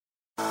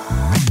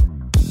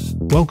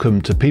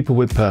Welcome to People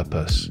with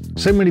Purpose.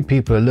 So many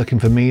people are looking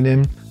for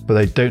meaning, but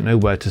they don't know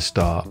where to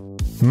start.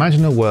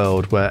 Imagine a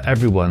world where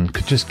everyone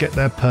could just get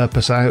their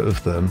purpose out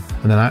of them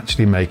and then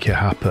actually make it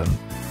happen.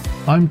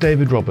 I'm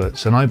David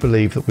Roberts, and I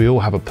believe that we all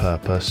have a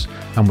purpose,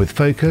 and with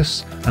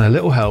focus and a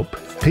little help,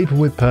 people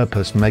with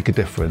purpose make a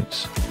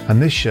difference.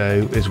 And this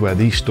show is where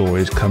these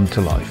stories come to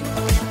life.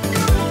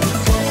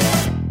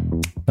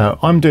 Now,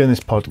 I'm doing this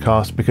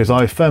podcast because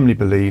I firmly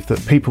believe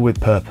that people with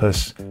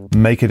purpose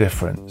make a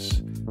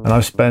difference. And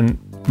I've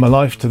spent my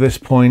life to this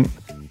point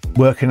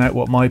working out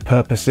what my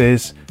purpose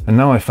is, and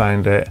now I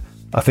found it,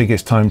 I think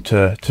it's time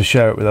to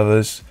share it with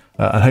others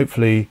and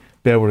hopefully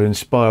be able to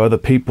inspire other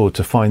people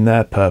to find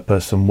their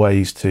purpose and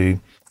ways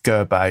to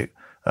go about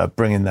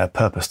bringing their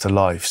purpose to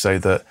life, so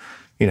that,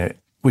 you know,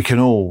 we can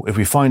all, if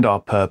we find our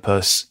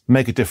purpose,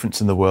 make a difference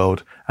in the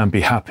world and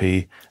be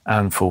happy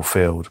and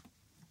fulfilled.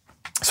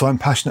 So I'm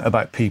passionate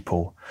about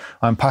people.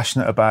 I'm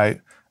passionate about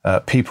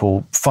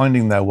people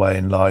finding their way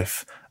in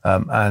life,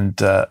 and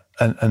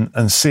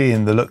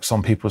seeing the looks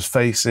on people's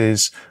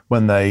faces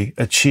when they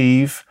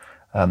achieve,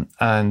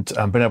 and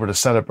being able to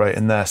celebrate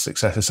in their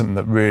success is something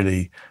that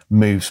really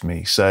moves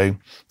me. So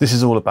this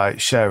is all about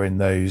sharing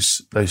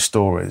those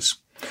stories.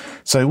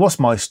 So what's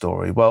my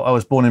story? Well, I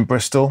was born in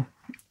Bristol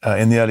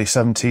in the early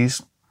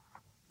 70s,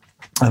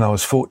 and I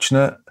was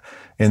fortunate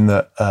in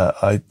that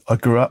I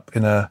grew up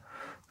in a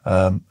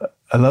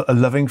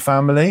loving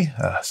family.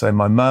 So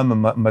my mum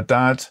and my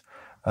dad,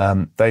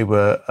 they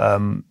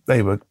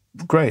were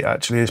great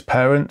actually as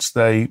parents.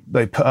 They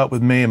put up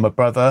with me and my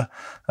brother,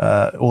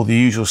 all the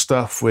usual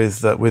stuff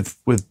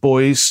with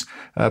boys,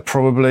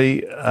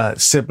 probably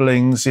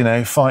siblings, you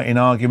know, fighting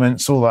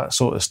arguments, all that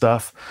sort of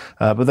stuff.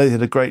 But they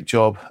did a great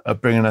job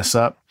of bringing us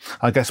up.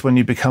 I guess when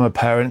you become a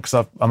parent,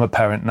 because I'm a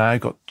parent now,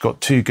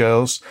 got two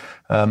girls,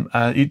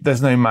 and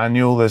there's no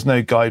manual, there's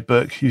no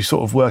guidebook. You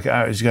sort of work it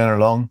out as you're going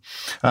along.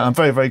 I'm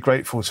very, very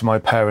grateful to my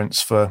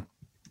parents for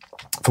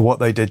what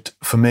they did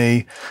for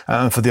me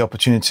and for the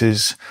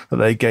opportunities that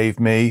they gave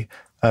me.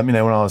 You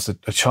know, when I was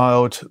a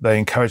child, they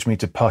encouraged me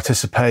to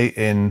participate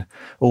in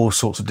all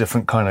sorts of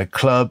different kind of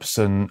clubs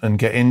and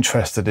get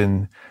interested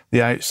in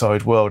the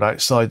outside world,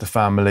 outside the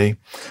family.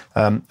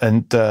 And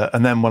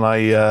then when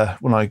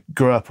I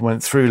grew up and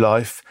went through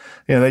life,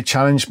 you know, they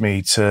challenged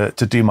me to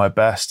do my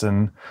best.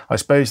 And I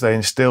suppose they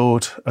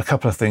instilled a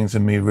couple of things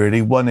in me,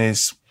 really. One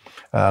is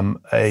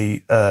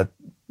a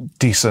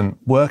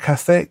decent work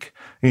ethic.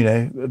 You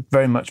know,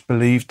 very much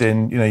believed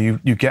in, you know,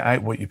 you get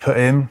out what you put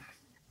in.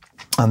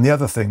 And the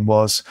other thing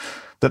was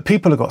that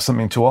people have got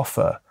something to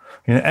offer.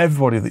 You know,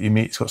 everybody that you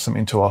meet's got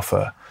something to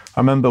offer. I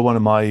remember one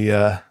of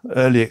my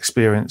early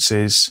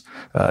experiences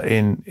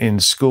in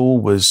school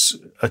was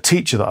a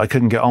teacher that I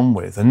couldn't get on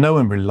with, and no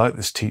one really liked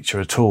this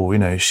teacher at all. You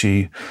know,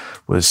 she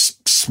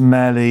was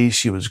smelly,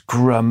 she was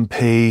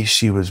grumpy,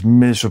 she was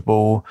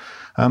miserable.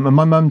 And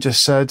my mum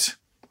just said,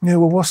 yeah,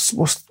 well, what's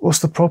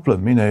the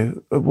problem? You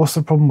know, what's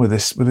the problem with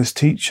this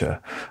teacher?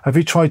 Have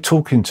you tried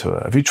talking to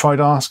her? Have you tried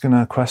asking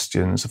her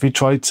questions? Have you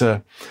tried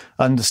to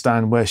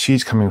understand where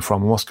she's coming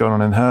from and what's going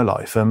on in her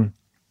life, and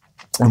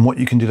what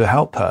you can do to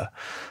help her?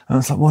 And I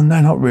was like, well,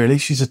 no, not really.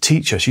 She's a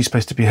teacher. She's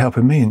supposed to be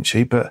helping me, isn't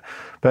she? But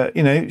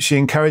you know, she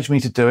encouraged me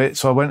to do it.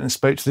 So I went and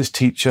spoke to this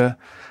teacher,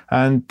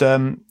 and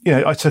you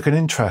know, I took an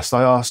interest.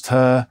 I asked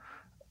her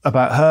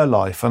about her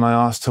life, and I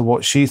asked her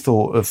what she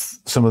thought of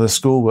some of the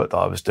schoolwork that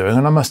I was doing.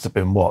 And I must have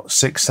been,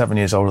 6, 7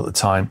 years old at the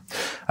time.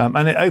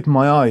 And it opened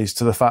my eyes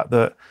to the fact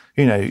that,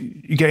 you know,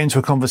 you get into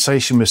a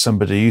conversation with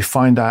somebody, you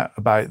find out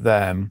about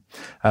them,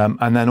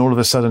 and then all of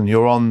a sudden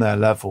you're on their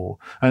level.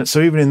 And so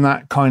even in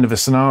that kind of a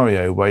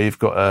scenario where you've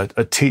got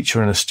a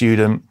teacher and a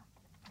student,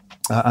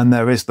 and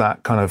there is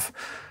that kind of,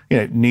 you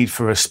know, need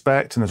for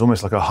respect, and there's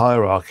almost like a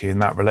hierarchy in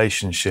that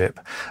relationship.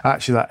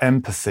 Actually, that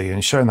empathy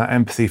and showing that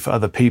empathy for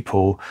other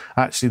people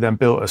actually then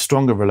built a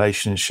stronger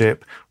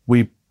relationship.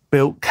 We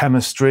built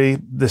chemistry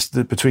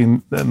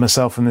between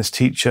myself and this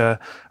teacher,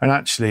 and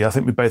actually, I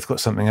think we both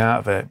got something out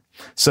of it.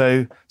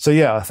 So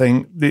yeah, I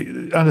think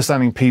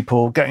understanding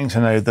people, getting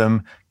to know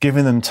them,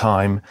 giving them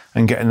time,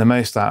 and getting the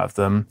most out of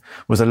them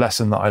was a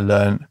lesson that I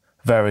learned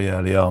very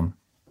early on.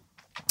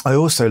 I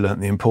also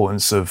learnt the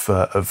importance of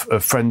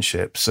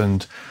friendships,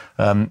 and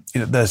you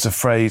know, there's a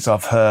phrase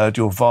I've heard: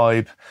 your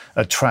vibe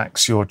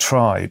attracts your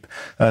tribe,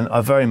 and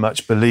I very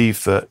much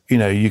believe that, you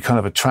know, you kind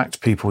of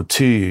attract people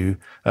to you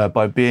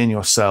by being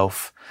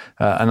yourself.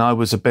 And I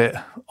was a bit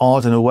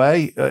odd in a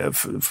way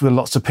for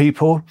lots of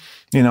people.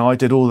 You know, I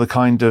did all the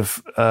kind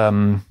of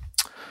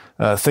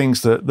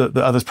things that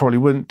others probably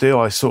wouldn't do.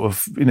 I sort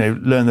of, you know,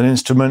 learned an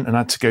instrument and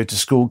had to go to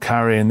school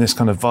carrying this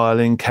kind of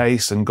violin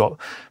case and got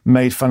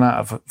made fun out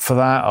of for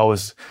that. I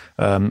was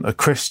a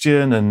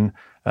Christian, and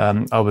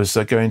I was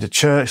going to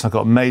church, and I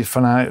got made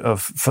fun out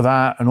of for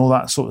that and all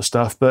that sort of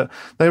stuff. But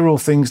they were all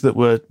things that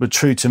were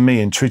true to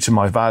me and true to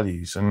my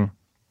values. And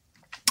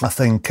I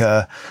think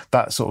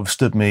that sort of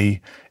stood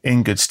me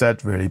in good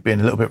stead, really, being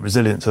a little bit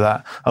resilient to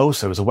that. I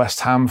also was a West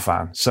Ham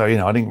fan, so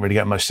I didn't really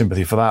get much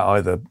sympathy for that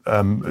either.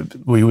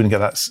 You wouldn't get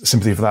that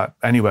sympathy for that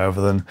anywhere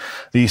other than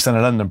the East End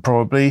of London,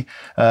 probably.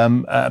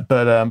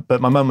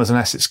 But my mum was an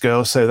Essex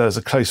girl, so there was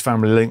a close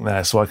family link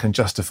there, so I can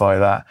justify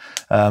that.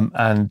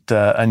 And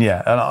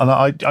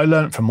I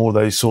learned from all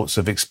those sorts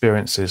of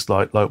experiences,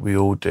 like we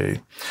all do.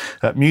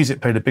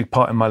 Music played a big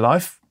part in my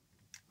life,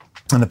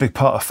 and a big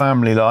part of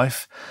family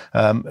life.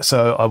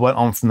 So I went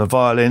on from the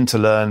violin to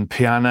learn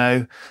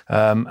piano,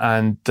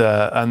 and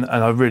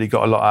I really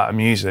got a lot out of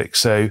music.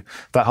 So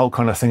that whole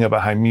kind of thing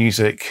about how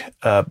music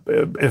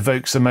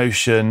evokes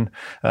emotion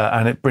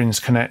and it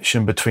brings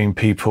connection between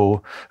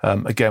people,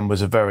 again,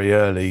 was a very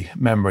early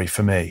memory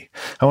for me.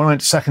 And when I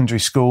went to secondary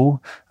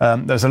school,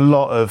 there's a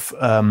lot of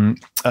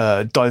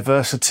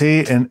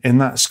diversity in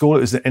that school.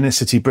 It was the inner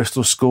city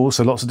Bristol school,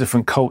 so lots of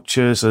different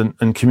cultures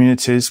and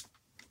communities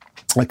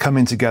are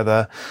coming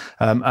together,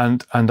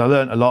 and I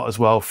learned a lot as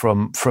well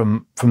from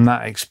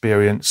that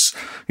experience,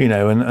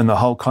 and the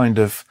whole kind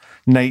of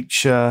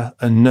nature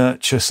and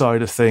nurture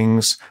side of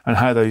things, and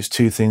how those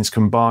two things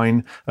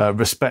combine,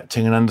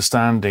 respecting and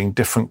understanding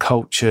different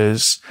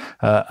cultures,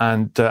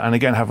 and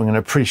again having an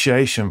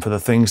appreciation for the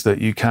things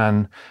that you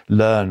can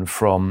learn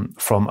from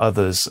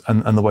others,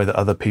 and the way that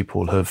other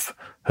people have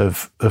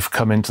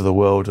come into the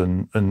world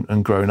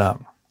and grown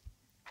up.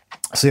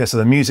 So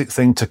the music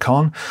thing took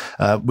on,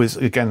 was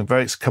again a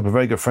couple of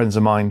very good friends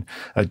of mine,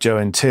 Joe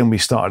and Tim. We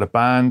started a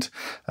band.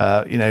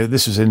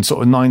 This was in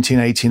sort of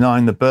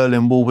 1989. The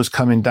Berlin Wall was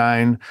coming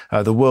down.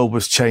 The world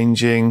was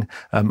changing,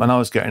 and I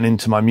was getting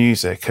into my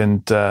music,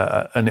 and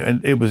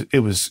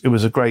it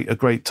was a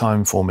great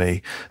time for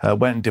me.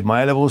 Went and did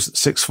my A-levels at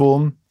sixth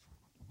form,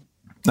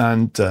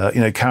 and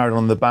carried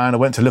on the band. I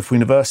went to Liverpool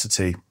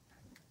University.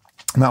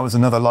 And that was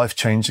another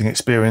life-changing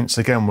experience,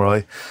 again,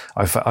 where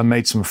I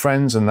made some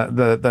friends, and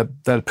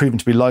they're proven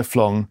to be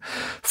lifelong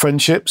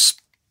friendships.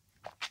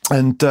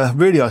 And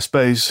really, I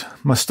suppose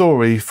my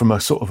story from a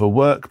sort of a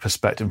work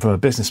perspective, from a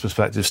business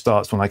perspective,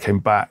 starts when I came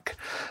back.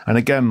 And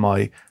again,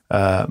 when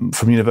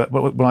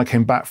I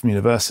came back from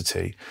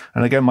university,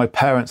 and again, my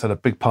parents had a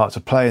big part to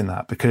play in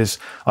that, because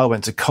I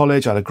went to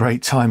college, I had a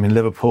great time in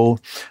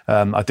Liverpool.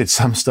 I did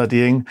some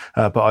studying,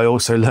 but I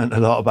also learned a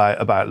lot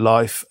about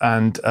life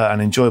and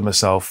enjoyed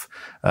myself,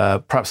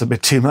 perhaps a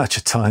bit too much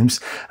at times.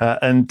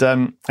 When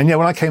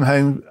I came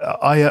home,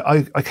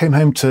 I came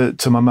home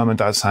to my mum and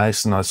dad's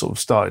house, and I sort of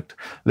started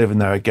living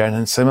there again.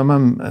 And so my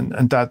mum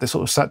and dad, they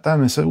sort of sat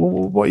down and said, "Well,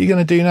 what are you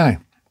going to do now?"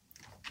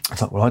 I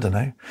thought, well, I don't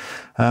know.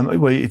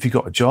 Well, if you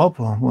got a job?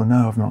 Well,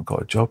 no, I've not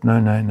got a job.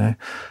 No.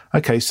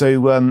 Okay, so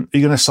are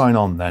you going to sign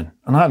on then?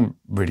 And I hadn't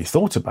really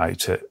thought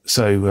about it.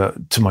 So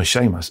to my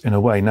shame, in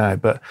a way now.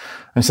 But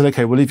I said,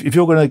 okay, well, if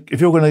you're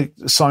going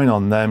to sign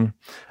on, then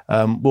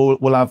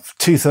we'll have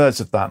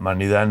 2/3 of that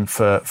money then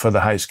for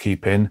the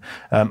housekeeping,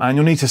 and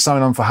you'll need to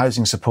sign on for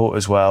housing support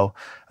as well.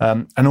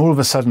 And all of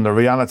a sudden, the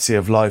reality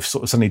of life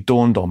sort of suddenly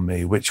dawned on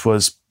me, which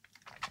was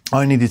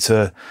I needed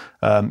to,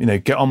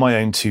 get on my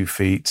own 2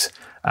 feet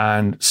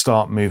and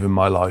start moving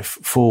my life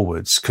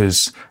forwards,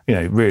 because,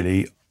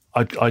 really,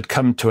 I'd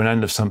come to an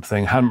end of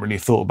something, hadn't really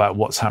thought about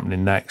what's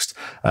happening next,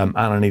 and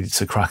I needed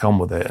to crack on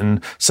with it.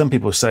 And some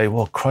people say,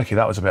 well, crikey,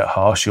 that was a bit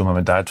harsh, your mum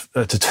and dad,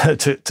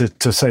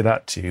 to say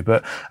that to you.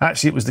 But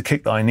actually, it was the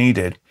kick that I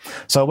needed.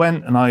 So I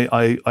went and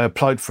I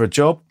applied for a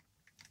job.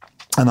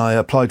 And I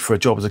applied for a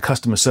job as a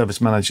customer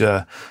service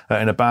manager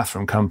in a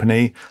bathroom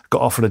company,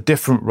 got offered a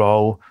different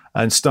role,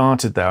 and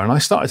started there. And I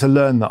started to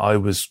learn that I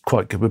was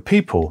quite good with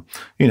people.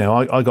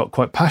 I got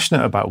quite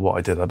passionate about what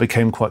I did. I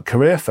became quite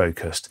career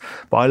focused,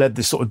 but I led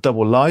this sort of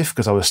double life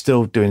because I was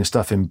still doing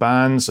stuff in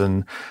bands,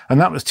 and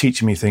that was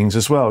teaching me things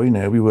as well.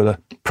 We were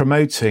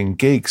promoting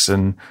gigs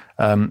and,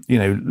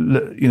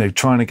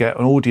 trying to get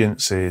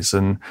audiences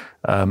and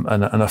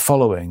a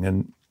following.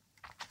 And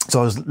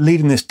so I was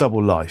leading this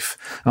double life,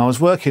 and I was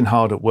working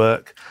hard at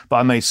work, but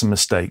I made some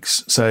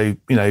mistakes. So,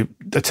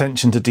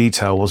 attention to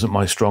detail wasn't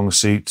my strong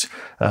suit.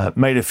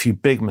 Made a few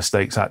big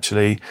mistakes,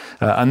 actually.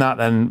 And that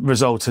then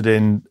resulted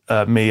in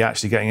me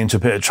actually getting into a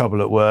bit of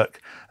trouble at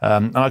work.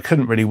 And I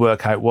couldn't really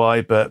work out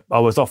why, but I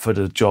was offered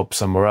a job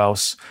somewhere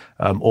else,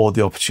 or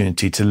the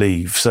opportunity to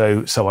leave.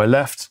 So I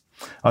left.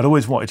 I'd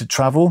always wanted to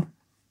travel.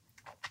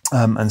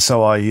 And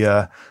so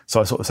I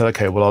sort of said,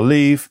 okay, well, I'll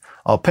leave.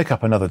 I'll pick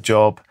up another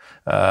job,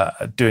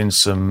 doing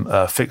some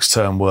fixed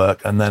term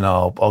work, and then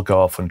I'll go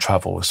off and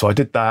travel. So I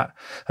did that.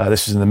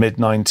 This was in the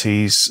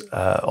mid-90s,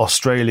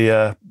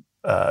 Australia,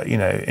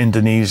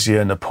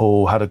 Indonesia,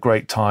 Nepal, had a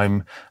great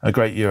time, a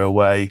great year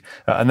away,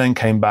 and then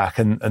came back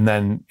and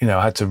then,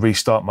 I had to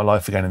restart my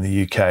life again in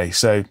the UK.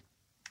 So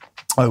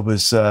I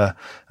was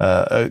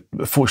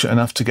fortunate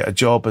enough to get a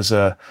job as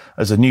a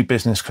new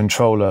business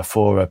controller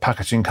for a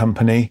packaging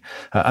company,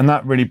 and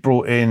that really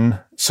brought in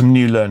some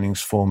new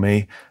learnings for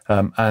me,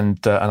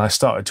 and I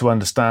started to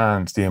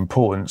understand the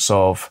importance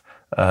of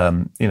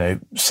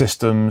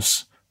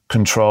systems,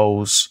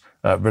 controls,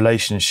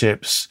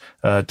 relationships,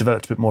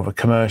 developed a bit more of a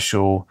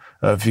commercial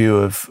view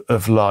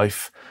of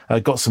life,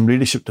 got some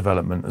leadership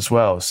development as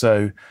well.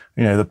 So,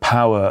 the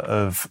power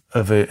of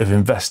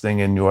investing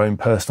in your own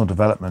personal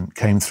development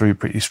came through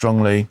pretty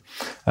strongly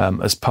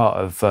as part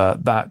of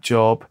that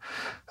job.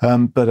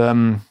 But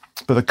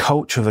the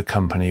culture of the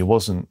company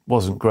wasn't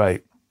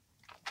great.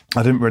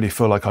 I didn't really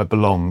feel like I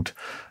belonged.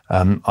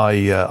 I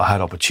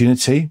had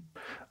opportunity,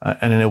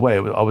 and in a way,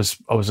 I was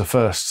the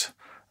first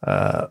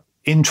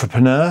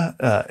entrepreneur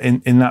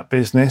in that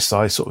business.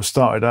 I sort of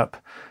started up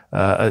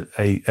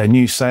a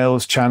new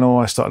sales channel.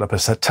 I started up a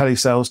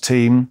telesales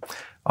team.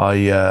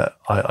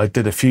 I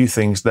did a few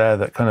things there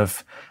that kind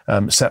of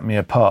set me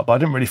apart, but I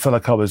didn't really feel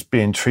like I was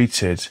being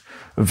treated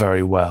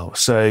very well.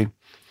 So,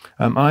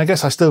 and I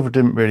guess I still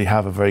didn't really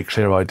have a very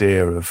clear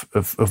idea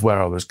of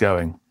where I was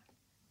going.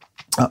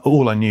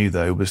 All I knew,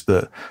 though, was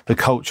that the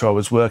culture I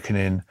was working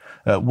in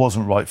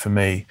wasn't right for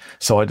me.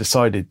 So I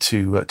decided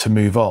to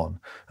move on.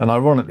 And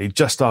ironically,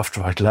 just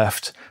after I'd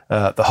left,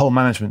 the whole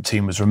management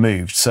team was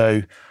removed.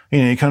 So,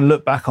 you kind of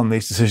look back on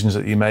these decisions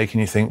that you make and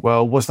you think,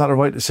 well, was that a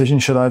right decision?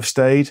 Should I have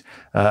stayed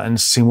and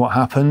seen what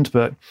happened?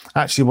 But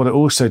actually what it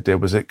also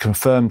did was it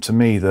confirmed to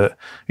me that,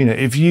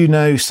 if you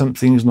know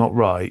something's not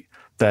right,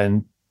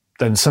 then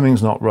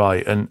something's not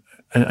right. And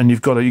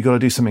you've got to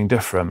do something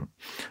different,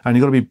 and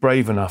you've got to be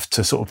brave enough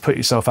to sort of put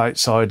yourself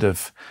outside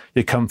of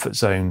your comfort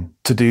zone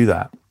to do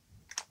that.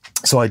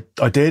 So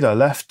I did. I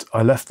left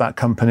that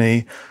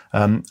company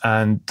and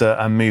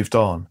moved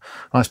on.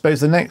 And I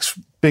suppose the next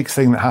big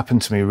thing that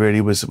happened to me really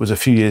was a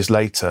few years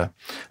later.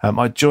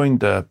 I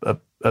joined a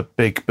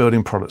big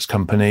building products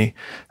company,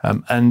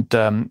 and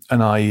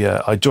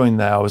I joined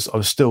there. I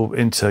was still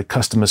into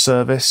customer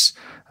service,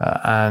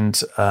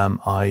 and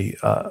I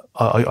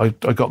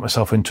got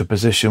myself into a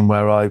position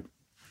where I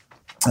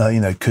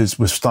because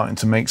was starting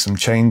to make some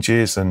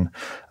changes and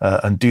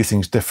do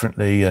things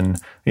differently, and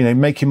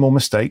making more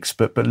mistakes,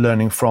 but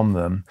learning from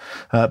them.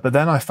 But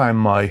then I found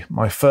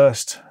my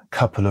first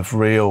couple of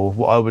real,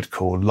 what I would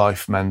call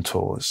life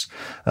mentors.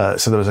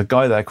 So there was a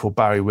guy there called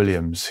Barry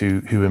Williams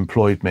who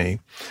employed me,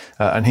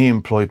 and he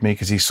employed me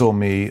because he saw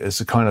me as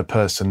the kind of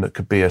person that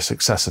could be a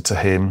successor to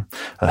him.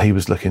 He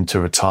was looking to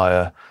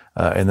retire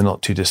in the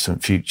not too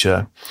distant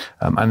future,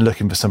 and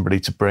looking for somebody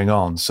to bring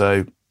on.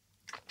 So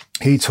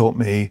he taught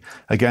me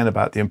again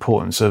about the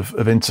importance of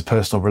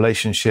interpersonal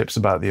relationships,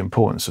 about the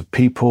importance of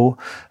people,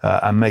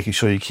 and making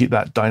sure you keep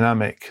that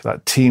dynamic,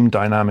 that team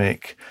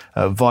dynamic,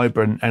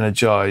 vibrant,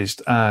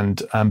 energized,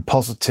 and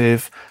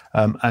positive.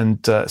 So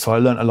I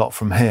learned a lot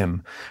from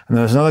him. And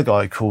there was another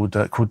guy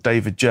called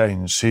David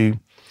Jones who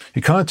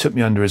kind of took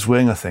me under his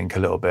wing, I think, a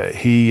little bit.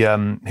 He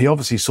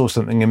obviously saw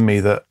something in me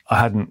that I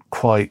hadn't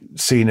quite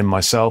seen in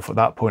myself at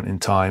that point in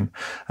time,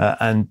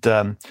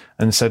 and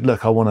said,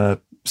 "Look, I want to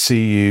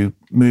see you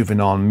moving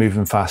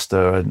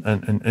faster,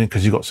 and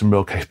because you've got some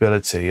real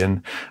capability."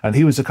 And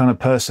he was the kind of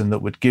person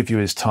that would give you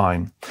his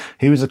time.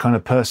 He was the kind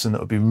of person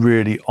that would be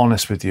really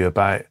honest with you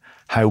about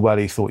how well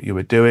he thought you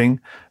were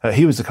doing.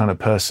 He was the kind of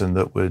person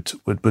that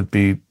would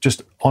be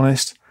just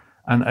honest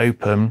and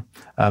open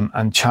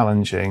and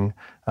challenging,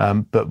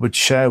 but would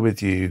share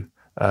with you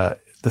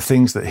the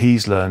things that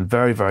he's learned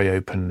very, very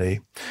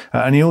openly.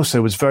 And he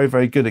also was very,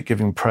 very good at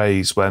giving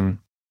praise when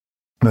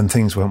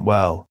things went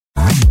well.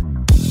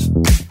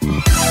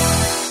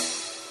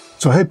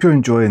 So I hope you're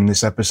enjoying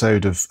this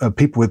episode of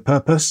People with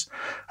Purpose.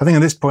 I think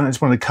at this point, I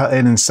just want to cut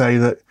in and say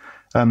that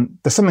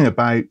there's something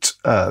about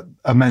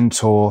a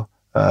mentor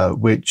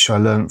which I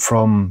learned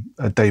from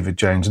David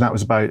Jones, and that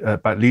was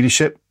about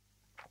leadership.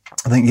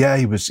 I think,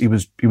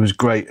 he was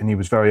great, and he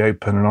was very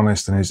open and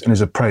honest in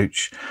his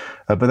approach.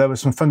 But there were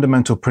some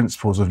fundamental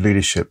principles of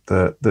leadership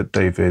that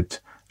David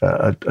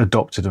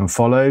adopted and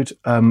followed,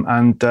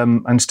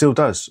 and still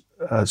does.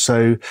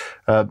 So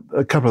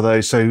a couple of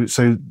those. So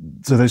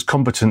those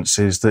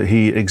competencies that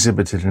he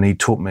exhibited and he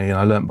taught me, and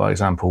I learned by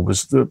example,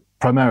 was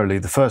primarily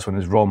the first one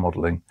is role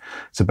modeling.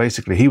 So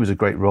basically, he was a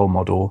great role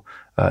model.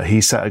 He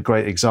set a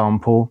great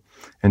example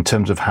in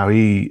terms of how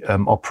he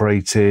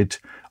operated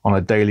on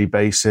a daily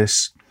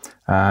basis,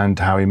 and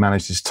how he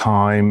managed his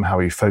time, how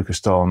he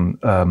focused on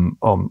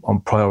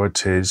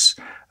priorities,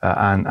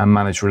 and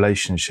managed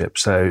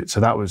relationships. So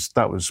that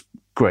was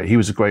great. He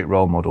was a great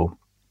role model.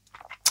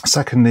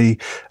 Secondly,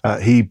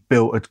 he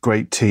built a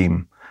great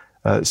team.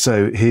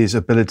 So his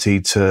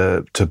ability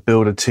to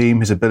build a team,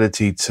 his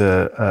ability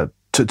to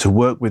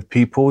work with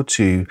people,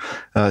 to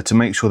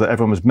make sure that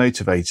everyone was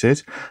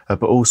motivated,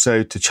 but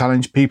also to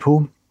challenge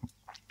people,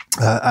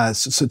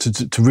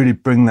 to really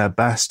bring their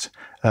best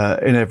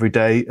in every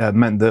day,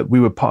 meant that we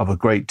were part of a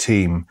great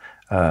team.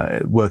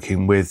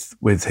 working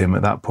with him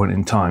at that point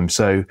in time.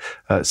 So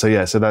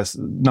that's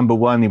number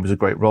one. He was a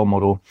great role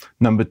model.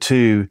 Number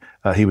two,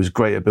 he was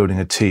great at building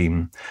a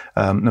team.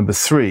 Number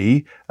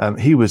three,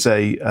 he was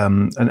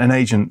an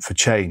agent for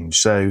change.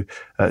 So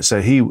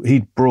he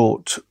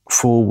brought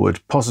forward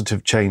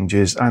positive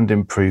changes and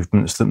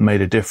improvements that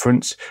made a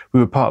difference. We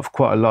were part of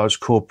quite a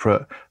large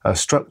corporate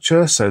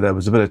structure, so there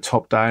was a bit of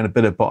top down, a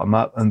bit of bottom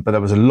up, but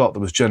there was a lot that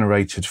was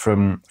generated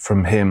from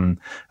him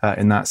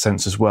in that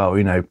sense as well.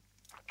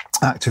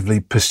 Actively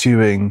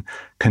pursuing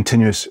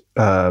continuous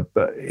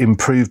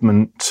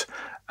improvement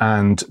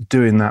and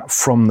doing that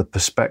from the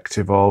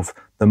perspective of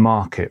the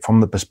market, from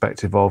the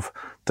perspective of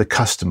the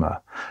customer.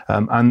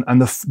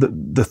 And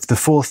the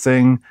fourth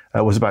thing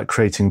was about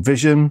creating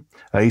vision.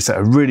 He set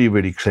a really,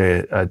 really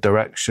clear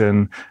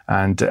direction,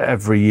 and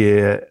every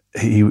year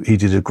he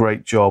did a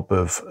great job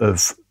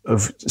of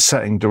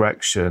setting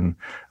direction,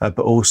 but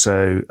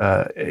also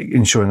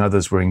ensuring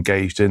others were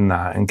engaged in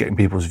that and getting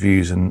people's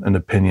views and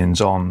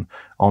opinions on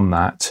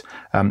that.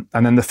 And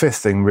then the fifth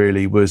thing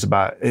really was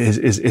about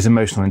his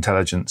emotional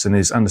intelligence and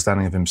his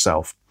understanding of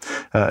himself.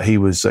 He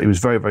was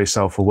very, very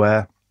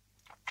self-aware.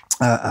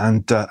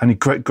 And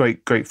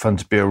great fun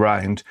to be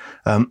around.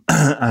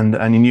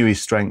 And he knew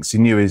his strengths. He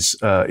knew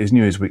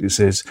his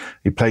weaknesses.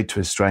 He played to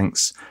his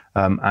strengths.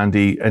 And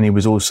he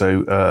was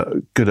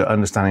also good at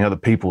understanding other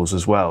people's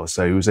as well.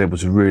 So he was able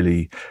to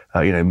really,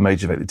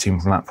 motivate the team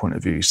from that point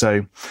of view.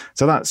 So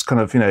that's kind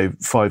of,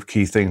 five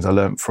key things I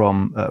learned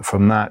from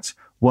that.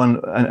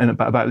 One, and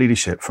about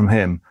leadership from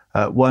him.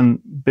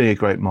 One, be a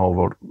great role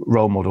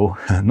model,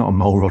 not a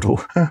mole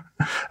model.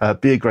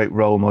 Be a great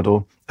role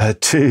model.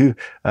 Two,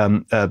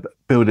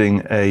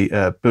 building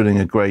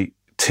a great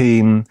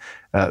team.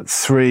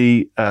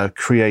 Three,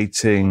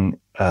 creating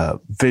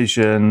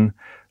vision.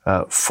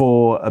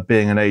 Four,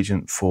 being an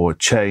agent for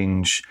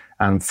change.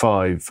 And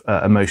five,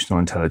 emotional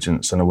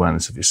intelligence and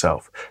awareness of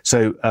yourself.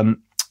 So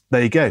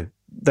there you go.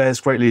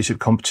 There's great leadership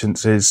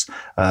competencies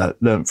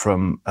learnt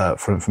from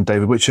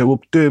David, which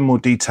we'll do in more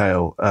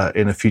detail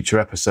in a future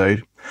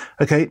episode.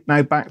 Okay,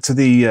 now back to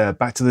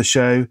the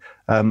show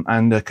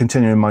and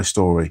continuing my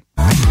story.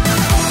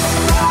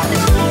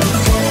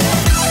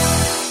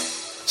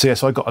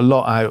 So I got a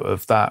lot out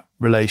of that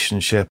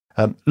relationship.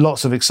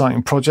 Lots of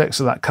exciting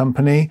projects at that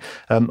company.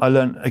 I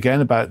learned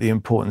again about the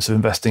importance of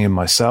investing in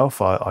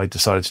myself. I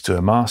decided to do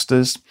a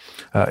master's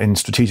in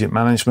strategic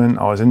management.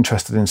 I was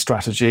interested in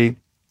strategy.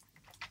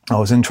 I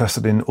was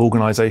interested in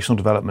organisational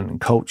development and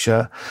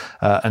culture.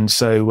 And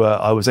so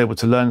I was able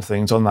to learn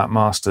things on that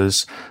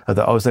master's that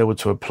I was able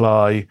to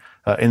apply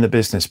in the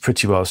business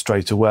pretty well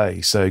straight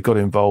away. So got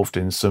involved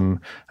in some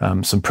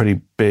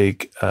pretty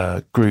big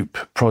group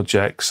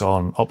projects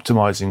on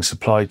optimising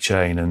supply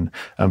chain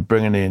and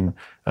bringing in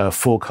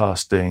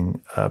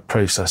forecasting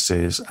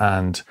processes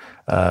and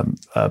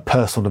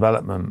personal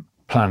development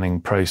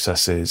planning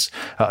processes.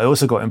 I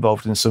also got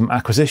involved in some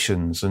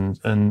acquisitions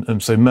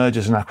and so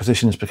mergers and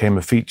acquisitions became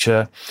a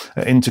feature,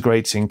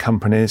 integrating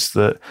companies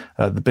that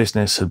the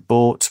business had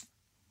bought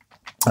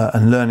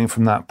and learning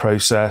from that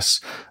process,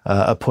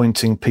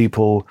 appointing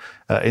people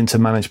into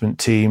management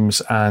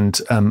teams and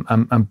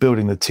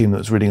building the team that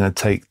was really going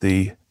to take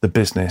the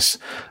business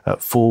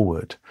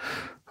forward.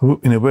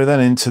 We're then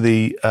into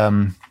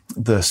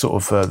the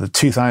sort of the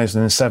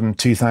 2007,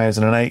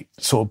 2008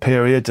 sort of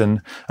period,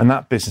 and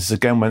that business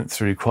again went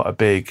through quite a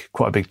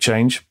big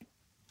change.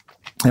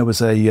 There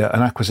was an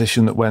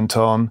acquisition that went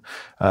on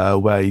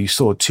where you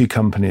saw two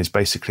companies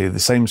basically the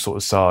same sort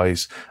of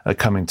size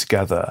coming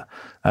together.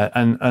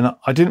 And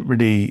I didn't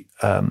really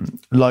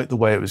like the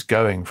way it was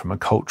going from a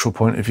cultural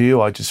point of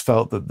view. I just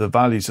felt that the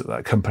values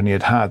that company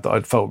had that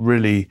I'd felt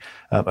really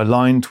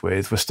aligned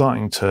with were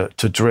starting to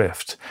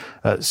drift.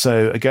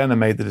 So again, I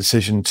made the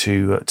decision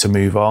to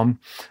move on.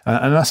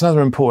 And that's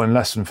another important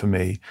lesson for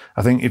me.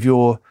 I think if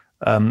you're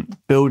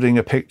building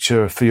a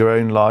picture for your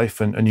own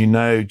life and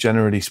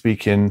generally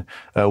speaking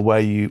where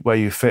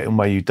you fit and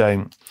where you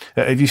don't,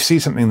 if you see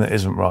something that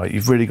isn't right,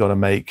 you've really got to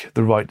make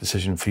the right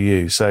decision for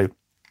you. So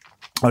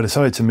I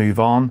decided to move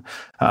on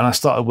and I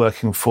started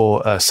working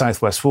for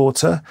South West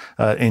Water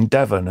in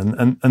Devon.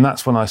 And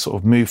that's when I sort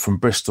of moved from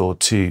Bristol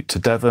to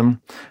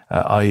Devon.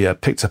 I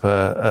picked up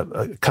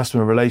a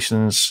customer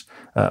relations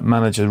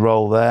manager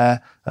role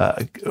there,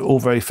 all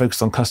very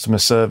focused on customer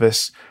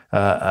service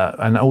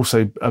and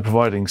also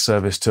providing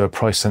service to a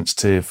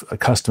price-sensitive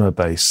customer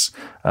base,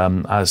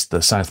 as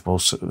the South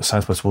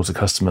West Water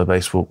customer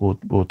base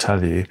will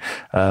tell you,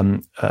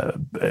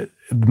 the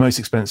most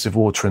expensive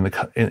water in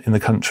the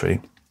country.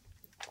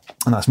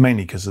 And that's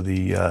mainly because of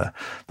the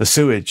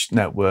sewage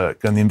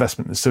network and the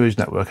investment in the sewage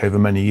network over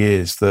many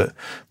years that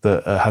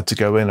had to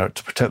go in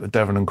to protect the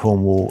Devon and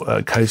Cornwall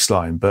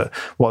coastline. But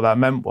what that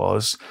meant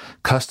was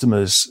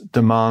customers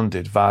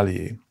demanded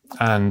value,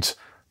 and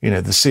the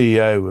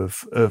CEO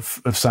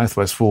of South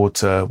West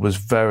Water was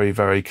very,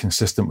 very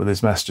consistent with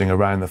his messaging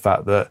around the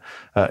fact that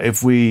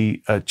if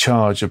we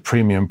charge a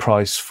premium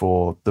price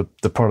for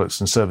the products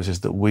and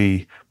services that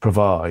we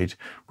provide,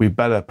 we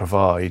better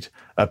provide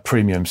a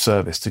premium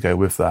service to go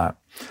with that.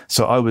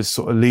 So I was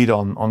sort of lead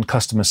on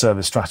customer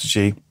service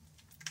strategy.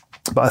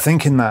 But I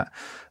think in that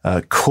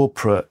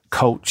corporate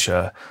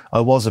culture,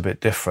 I was a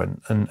bit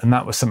different. And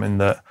that was something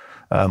that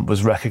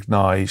was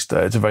recognised.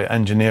 It's a very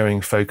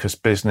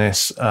engineering-focused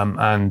business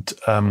and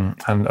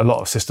a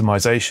lot of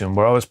systemization,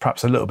 where I was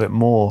perhaps a little bit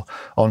more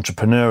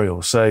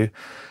entrepreneurial. So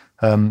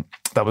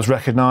that was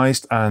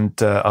recognised,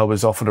 and I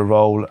was offered a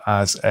role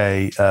as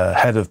a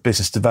head of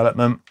business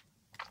development,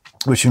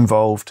 which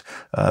involved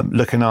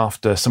looking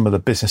after some of the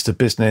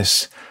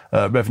business-to-business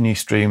revenue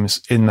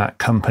streams in that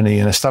company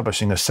and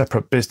establishing a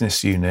separate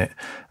business unit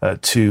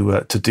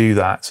to do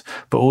that,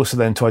 but also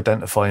then to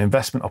identify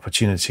investment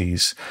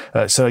opportunities.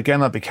 So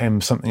again, I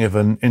became something of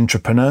an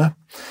entrepreneur.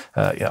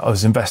 I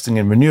was investing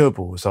in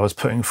renewables. I was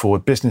putting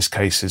forward business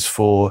cases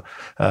for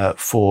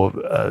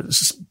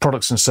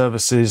products and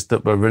services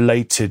that were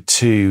related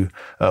to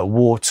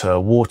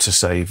water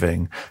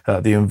saving.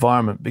 The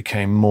environment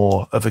became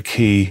more of a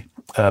key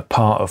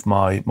part of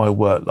my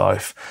work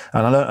life.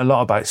 And I learned a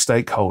lot about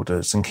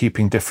stakeholders and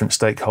keeping different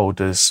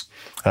stakeholders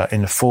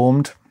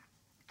informed,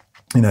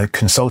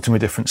 consulting with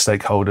different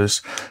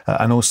stakeholders,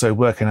 and also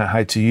working out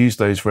how to use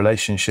those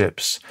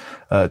relationships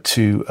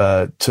to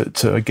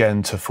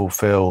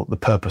fulfill the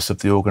purpose of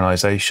the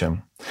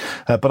organisation.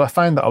 But I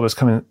found that I was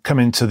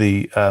coming to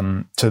the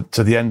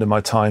to the end of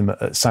my time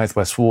at South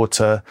West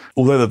Water.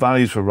 Although the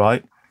values were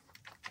right,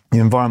 the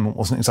environment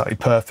wasn't exactly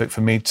perfect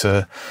for me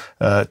to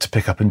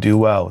pick up and do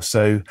well.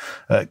 So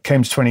it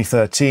came to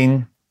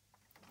 2013.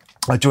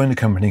 I joined a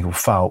company called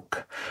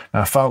Falck.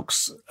 Now,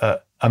 Falck's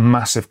a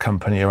massive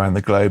company around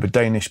the globe, a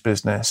Danish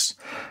business,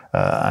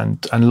 and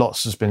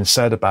lots has been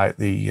said about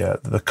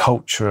the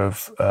culture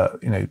of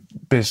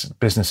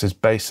businesses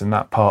based in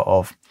that part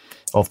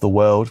of the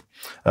world,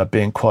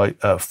 being quite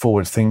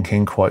forward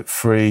thinking, quite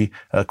free,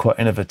 quite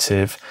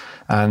innovative,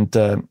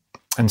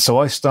 and so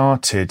I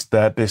started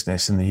their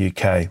business in the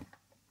UK.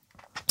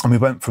 And we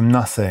went from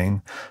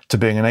nothing to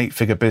being an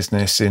 8-figure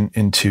business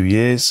in 2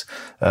 years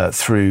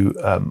through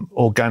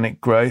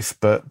organic growth,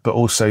 but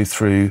also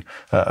through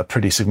a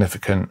pretty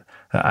significant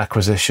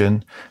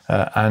acquisition.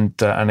 And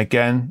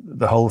again,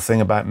 the whole thing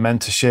about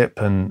mentorship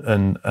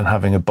and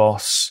having a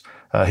boss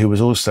who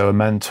was also a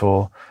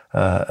mentor,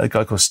 a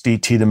guy called Steve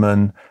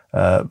Tiedemann,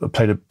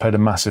 played a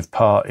massive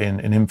part in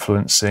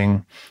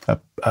influencing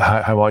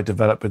how I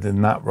developed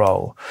within that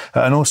role.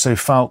 And also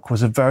Falck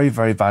was a very,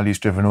 very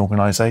values-driven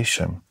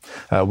organisation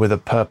with a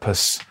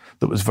purpose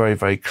that was very,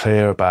 very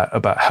clear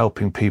about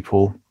helping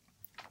people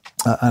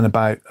and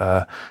about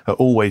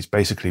always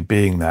basically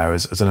being there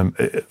as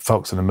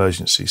Falck's an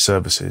emergency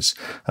services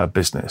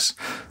business.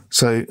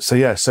 So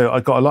I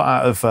got a lot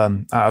out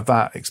of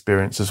that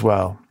experience as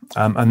well.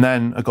 And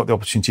then I got the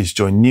opportunity to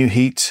join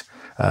Nu-Heat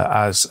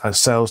as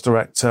sales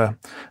director,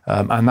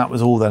 and that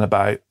was all then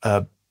about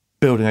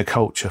building a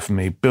culture for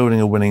me,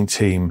 building a winning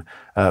team,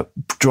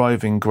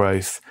 driving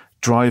growth,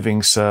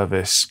 driving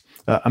service,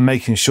 and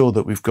making sure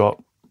that we've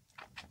got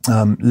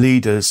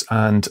leaders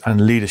and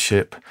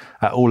leadership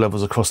at all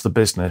levels across the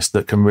business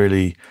that can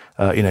really,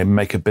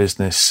 make a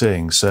business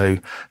sing. So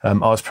I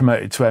was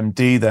promoted to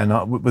MD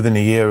then within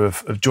a year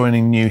of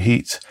joining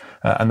Nu-Heat,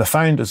 and the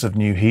founders of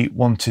Nu-Heat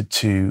wanted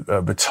to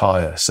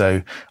retire.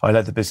 So I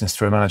led the business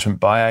through a management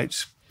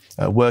buyout,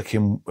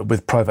 working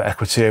with private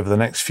equity over the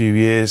next few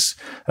years.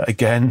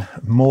 Again,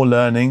 more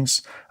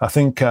learnings. I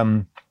think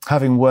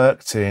having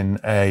worked in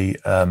a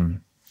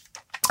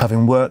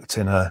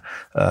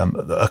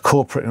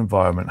corporate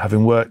environment,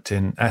 having worked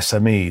in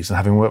SMEs and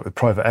having worked with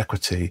private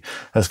equity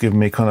has given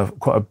me kind of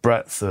quite a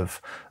breadth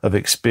of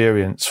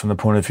experience from the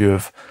point of view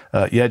of,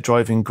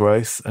 driving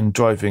growth and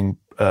driving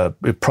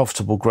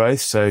profitable growth.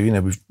 So,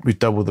 we've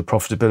doubled the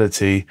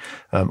profitability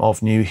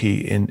of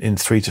Nu-Heat in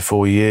 3 to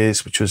 4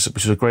 years, which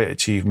was a great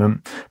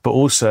achievement, but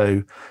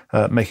also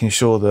making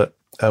sure that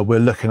we're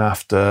looking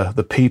after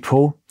the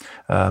people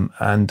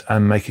and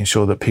making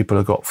sure that people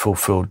have got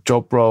fulfilled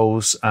job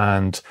roles,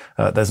 and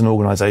there's an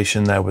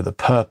organisation there with a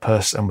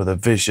purpose and with a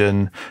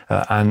vision,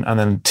 and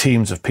then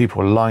teams of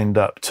people lined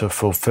up to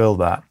fulfil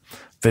that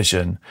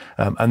vision.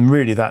 And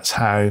really that's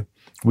how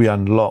we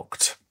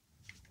unlocked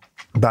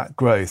that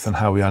growth and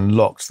how we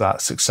unlocked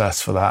that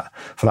success for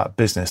that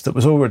business that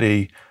was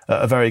already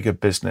a very good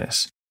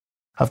business.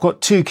 I've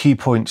got 2 key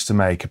points to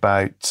make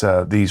about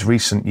these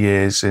recent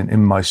years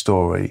in my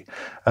story.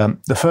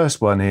 The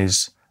first one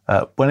is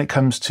when it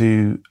comes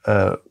to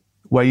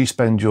where you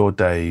spend your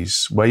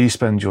days, where you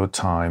spend your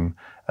time,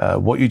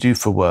 what you do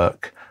for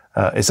work,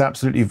 it's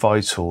absolutely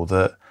vital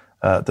that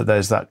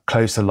there's that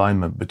close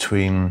alignment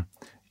between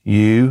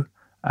you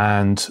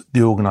and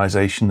the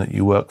organisation that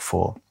you work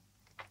for.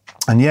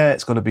 And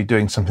it's got to be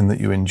doing something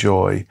that you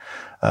enjoy.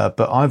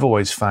 But I've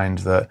always found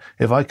that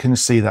if I can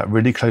see that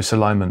really close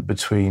alignment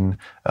between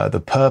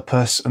the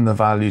purpose and the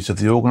values of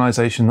the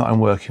organisation that I'm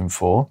working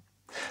for,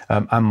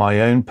 and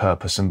my own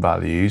purpose and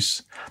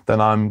values,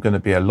 then I'm going to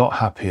be a lot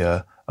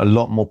happier, a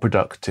lot more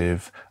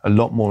productive, a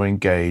lot more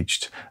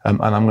engaged, and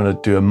I'm going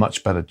to do a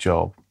much better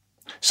job.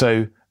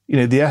 So,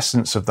 the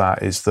essence of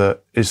that is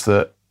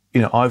that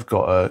I've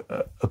got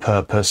a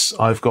purpose.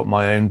 I've got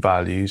my own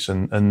values,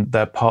 and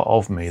they're part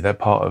of me. They're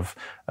part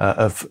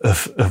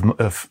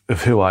of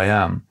who I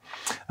am.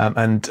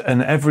 And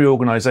every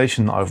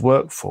organisation that I've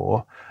worked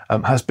for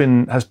has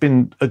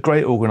been a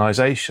great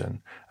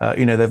organisation.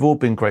 They've all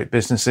been great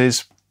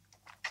businesses.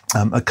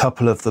 A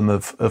couple of them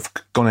have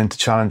gone into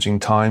challenging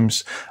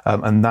times,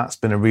 and that's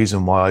been a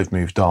reason why I've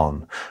moved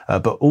on.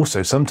 But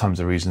also sometimes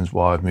the reasons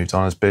why I've moved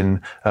on has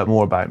been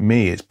more about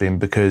me. It's been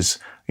because,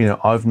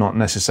 I've not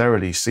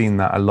necessarily seen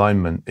that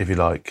alignment, if you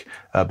like,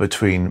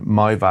 between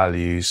my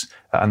values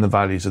and the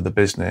values of the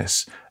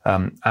business.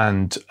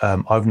 And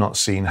I've not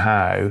seen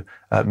how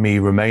me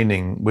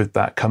remaining with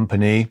that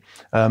company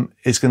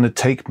is going to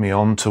take me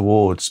on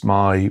towards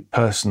my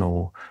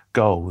personal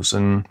goals.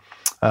 And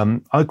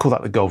I call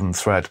that the golden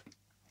thread.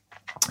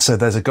 So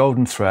there's a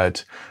golden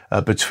thread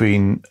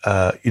between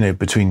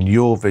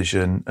your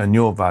vision and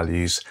your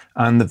values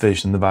and the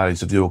vision and the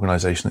values of the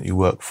organisation that you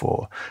work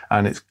for.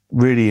 And it's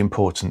really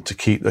important to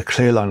keep a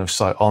clear line of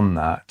sight on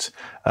that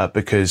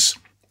because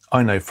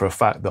I know for a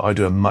fact that I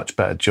do a much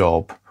better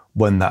job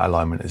when that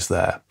alignment is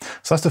there.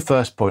 So that's the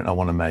first point I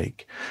want to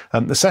make.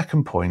 The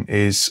second point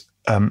is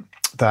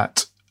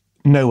that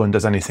no one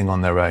does anything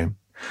on their own.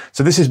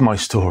 So this is my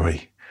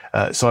story.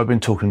 So I've been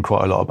talking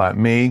quite a lot about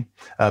me,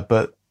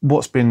 but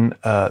what's been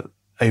a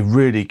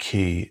really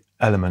key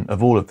element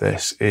of all of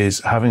this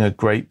is having a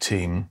great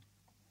team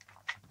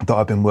that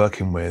I've been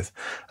working with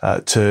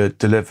to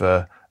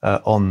deliver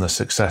on the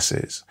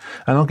successes.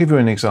 And I'll give you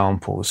an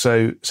example.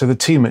 So the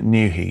team at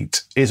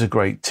Nu-Heat is a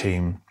great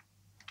team.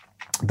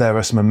 There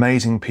are some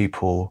amazing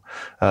people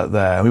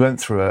there. We went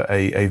through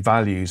a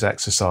values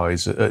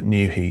exercise at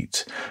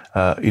Nu-Heat,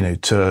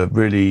 to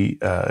really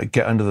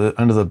get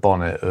under the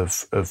bonnet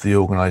of the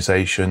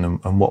organisation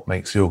and what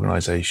makes the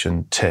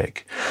organisation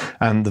tick.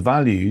 And the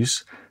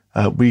values,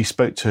 we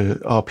spoke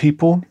to our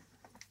people,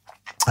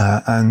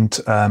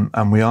 and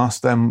we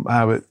asked them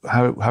how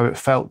it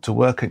felt to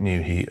work at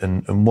Nu-Heat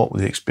and what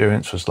the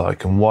experience was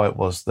like and why it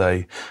was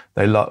they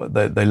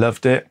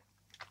loved it.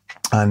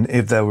 And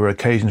if there were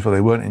occasions where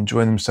they weren't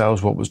enjoying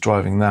themselves, what was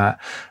driving that,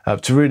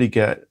 to really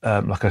get,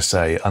 like I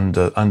say,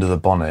 under the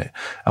bonnet.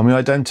 And we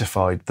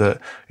identified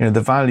that, the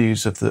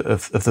values of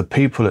the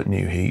people at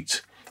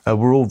Nu-Heat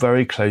were all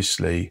very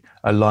closely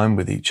aligned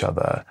with each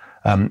other.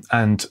 And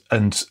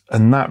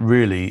that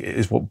really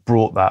is what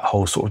brought that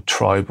whole sort of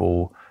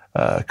tribal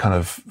kind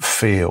of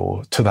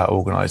feel to that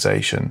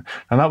organisation.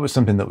 And that was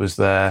something that was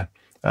there,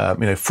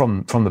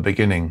 from the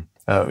beginning,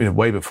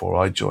 way before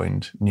I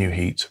joined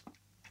Nu-Heat.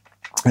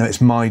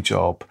 It's my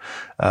job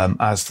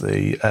as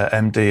the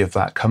MD of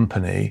that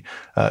company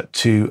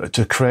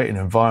to create an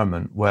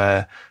environment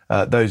where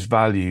those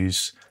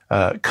values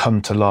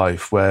come to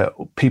life, where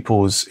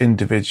people's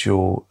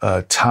individual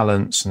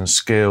talents and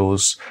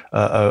skills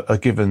are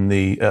given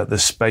the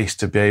space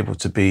to be able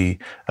to be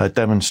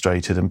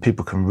demonstrated, and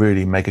people can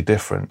really make a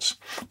difference.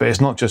 But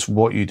it's not just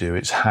what you do,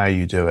 it's how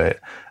you do it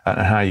and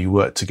how you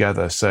work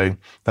together. So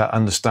that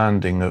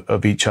understanding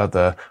of each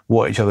other,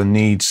 what each other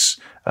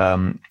needs,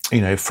 from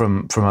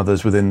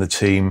others within the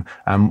team,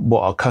 and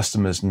what our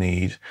customers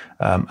need,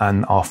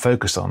 and our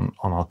focus on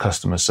our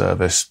customer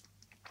service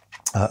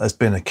has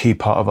been a key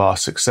part of our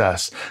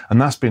success,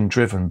 and that's been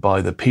driven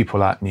by the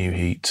people at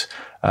Nu-Heat.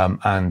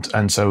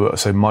 And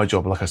so my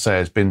job, like I say,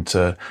 has been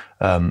to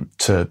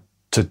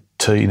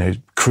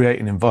create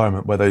an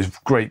environment where those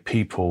great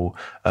people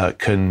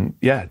can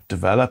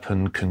develop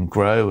and can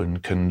grow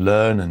and can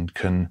learn and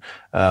can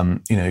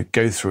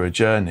go through a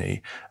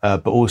journey,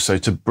 but also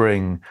to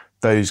bring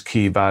those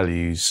key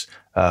values,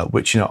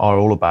 which are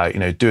all about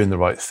doing the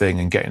right thing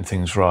and getting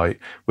things right,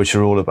 which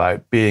are all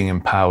about being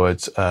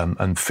empowered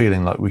and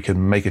feeling like we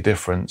can make a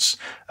difference,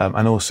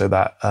 and also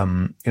that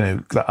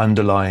that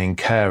underlying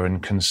care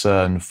and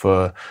concern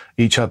for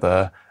each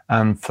other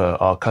and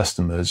for our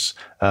customers,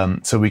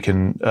 so we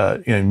can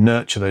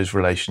nurture those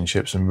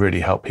relationships and really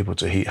help people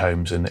to heat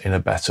homes in a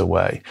better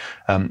way,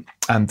 and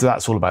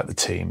that's all about the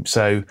team.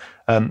 So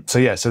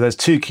there's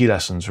two key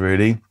lessons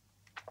really.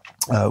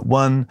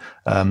 One,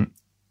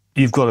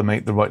 you've got to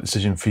make the right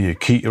decision for you.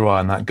 Keep your eye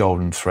on that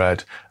golden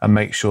thread and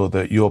make sure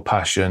that your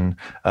passion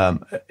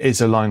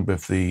is aligned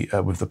with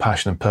the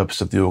passion and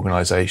purpose of the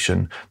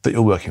organisation that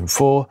you're working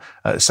for.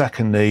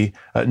 Secondly,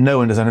 no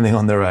one does anything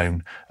on their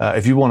own.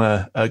 If you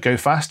want to go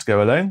fast,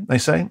 go alone, they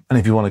say, and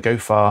if you want to go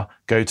far,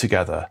 go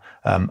together.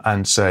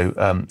 So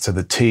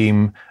the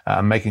team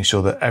making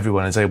sure that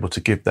everyone is able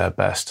to give their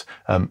best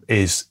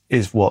is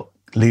what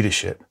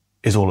leadership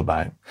is all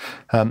about.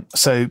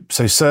 So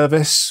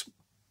service,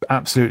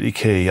 absolutely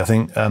key. I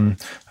think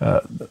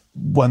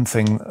one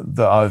thing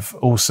that I've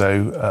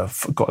also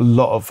got a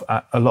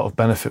lot of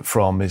benefit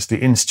from is the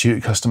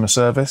Institute Customer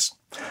Service.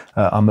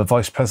 I'm a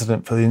vice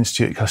president for the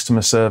Institute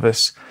Customer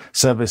Service.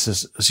 Service,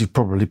 as you've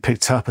probably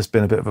picked up, has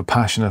been a bit of a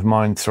passion of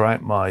mine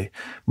throughout my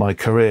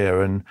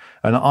career, and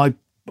I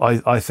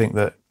think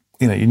that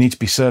you need to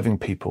be serving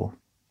people.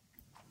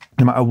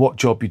 no matter what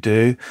job you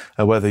do,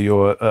 whether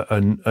you're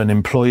an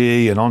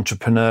employee, an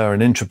entrepreneur, an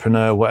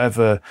intrapreneur,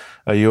 whatever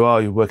you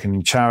are, you're working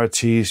in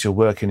charities, you're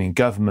working in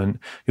government,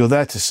 you're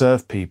there to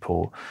serve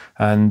people.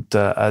 And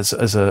as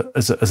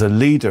a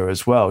leader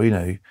as well, you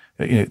know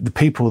the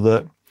people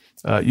that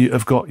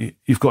you've got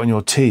in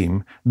your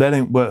team, they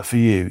don't work for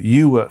you.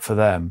 You work for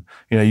them.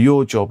 You know,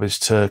 your job is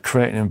to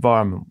create an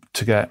environment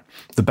to get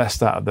the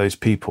best out of those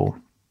people.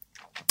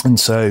 And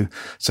so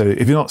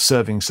if you're not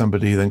serving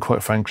somebody, then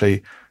quite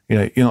frankly, you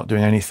know, you're not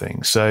doing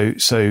anything. So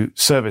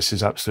service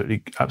is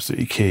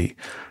absolutely key.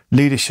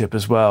 Leadership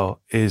as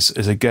well is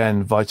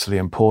again vitally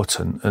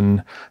important,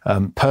 and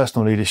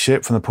personal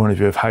leadership from the point of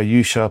view of how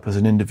you show up as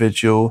an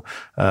individual,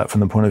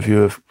 from the point of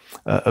view of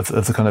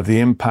the kind of the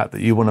impact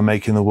that you want to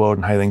make in the world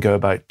and how you then go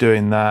about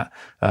doing that,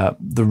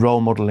 the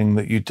role modeling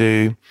that you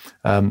do,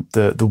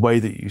 the way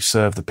that you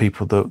serve the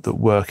people that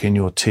work in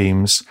your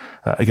teams,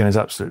 again is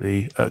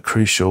absolutely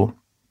crucial.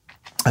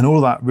 And all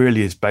of that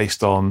really is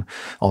based on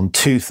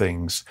two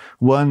things.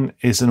 One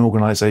is an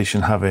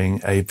organization having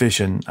a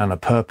vision and a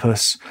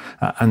purpose,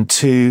 and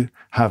two,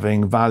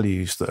 having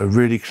values that are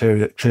really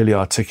clearly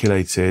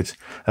articulated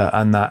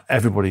and that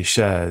everybody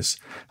shares.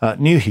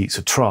 NuHeat's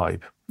a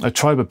tribe. A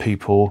tribe of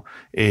people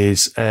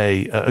is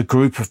a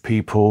group of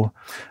people.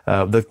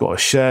 They've got a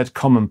shared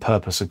common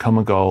purpose, a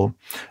common goal,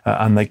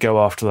 and they go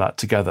after that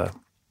together.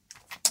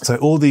 So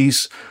all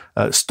these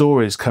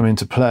stories come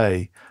into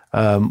play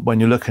when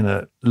you're looking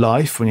at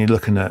life, when you're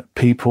looking at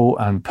people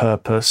and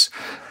purpose.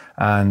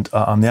 And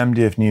I'm the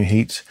MD of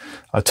NuHeat.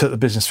 I took the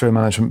business through a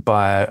management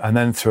buyout and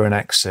then through an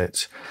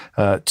exit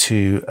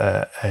to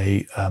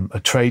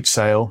a trade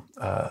sale,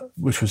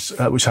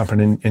 which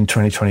happened in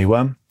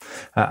 2021.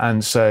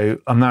 And so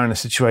I'm now in a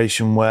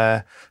situation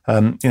where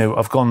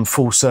I've gone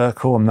full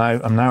circle. I'm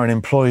now an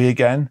employee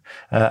again,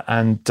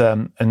 and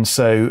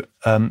so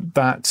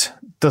that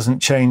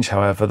doesn't change,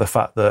 however, the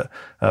fact that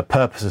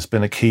purpose has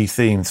been a key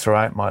theme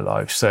throughout my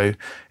life. So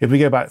if we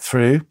go back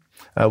through,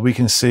 we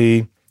can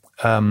see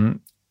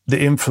the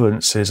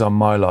influences on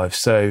my life.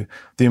 So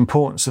the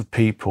importance of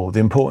people, the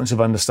importance of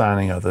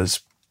understanding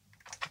others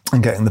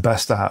and getting the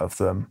best out of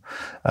them.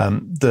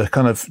 The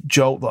kind of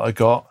jolt that I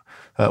got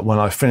when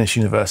I finished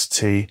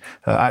university,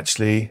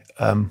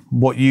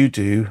 what you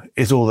do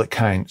is all that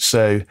counts.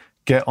 So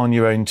get on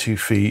your own 2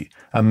 feet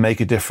and make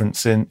a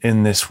difference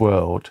in this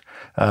world.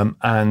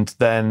 And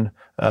then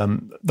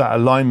that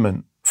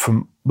alignment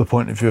from the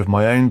point of view of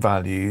my own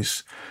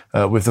values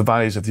with the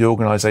values of the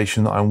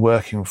organisation that I'm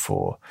working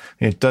for.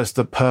 Does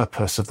the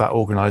purpose of that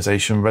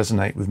organisation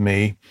resonate with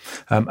me?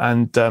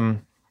 And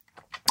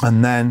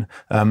then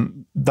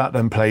that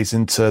then plays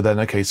into then,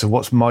 okay, so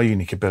what's my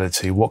unique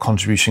ability? What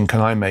contribution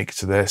can I make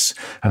to this?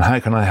 And how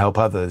can I help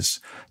others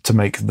to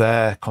make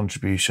their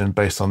contribution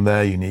based on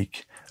their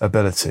unique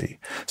ability?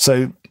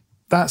 So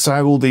that's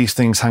how all these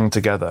things hang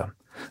together.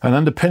 And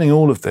underpinning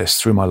all of this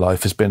through my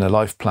life has been a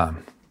life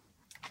plan.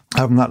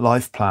 Having that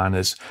life plan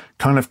has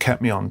kind of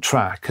kept me on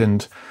track.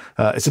 And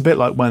it's a bit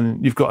like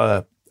when you've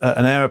got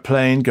an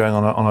aeroplane going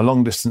on a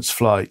long distance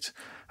flight.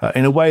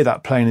 In a way,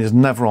 that plane is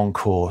never on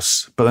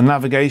course, but the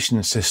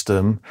navigation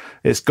system,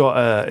 it's got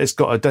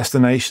a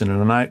destination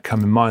and an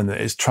outcome in mind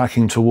that it's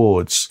tracking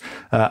towards,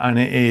 and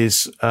it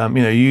is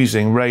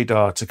using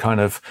radar to kind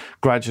of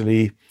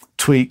gradually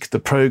tweak the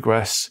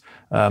progress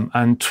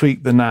and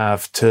tweak the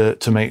nav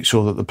to make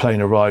sure that the plane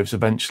arrives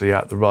eventually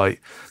at the right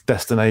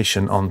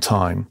destination on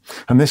time.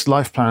 And this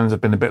life plan has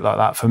been a bit like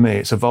that for me.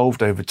 It's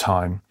evolved over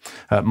time.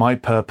 My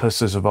purpose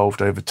has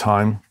evolved over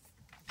time.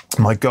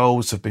 My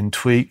goals have been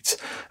tweaked,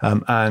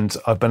 and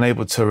I've been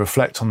able to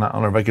reflect on that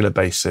on a regular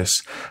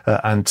basis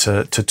and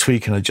to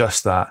tweak and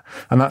adjust that.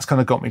 And that's kind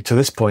of got me to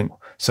this point.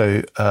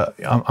 So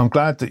I'm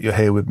glad that you're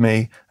here with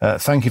me.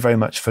 Thank you very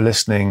much for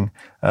listening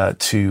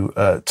to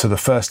the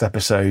first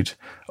episode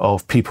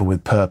of People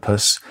with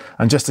Purpose.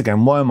 And just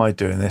again, why am I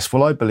doing this?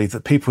 Well, I believe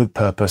that people with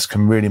purpose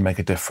can really make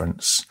a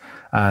difference.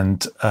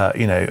 And,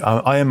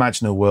 I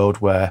imagine a world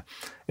where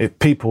if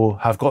people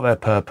have got their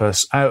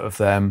purpose out of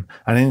them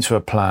and into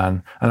a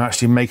plan and are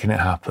actually making it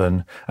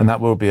happen, and that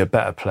will be a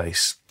better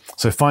place.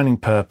 So finding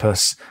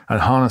purpose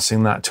and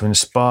harnessing that to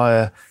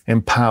inspire,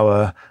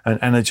 empower, and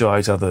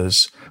energize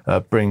others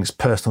brings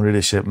personal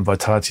leadership and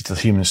vitality to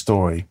the human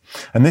story.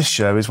 And this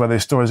show is where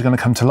those stories are going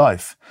to come to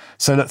life.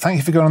 So look, thank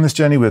you for going on this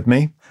journey with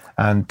me.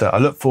 And I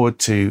look forward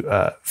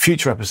to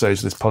future episodes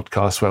of this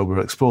podcast where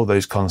we'll explore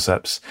those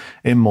concepts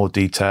in more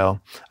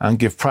detail and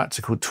give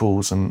practical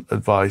tools and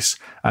advice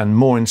and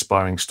more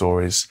inspiring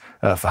stories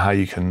for how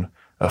you can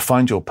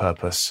find your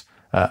purpose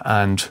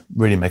and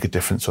really make a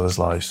difference to others'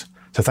 lives.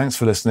 So thanks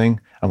for listening,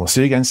 and we'll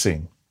see you again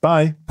soon.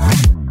 Bye.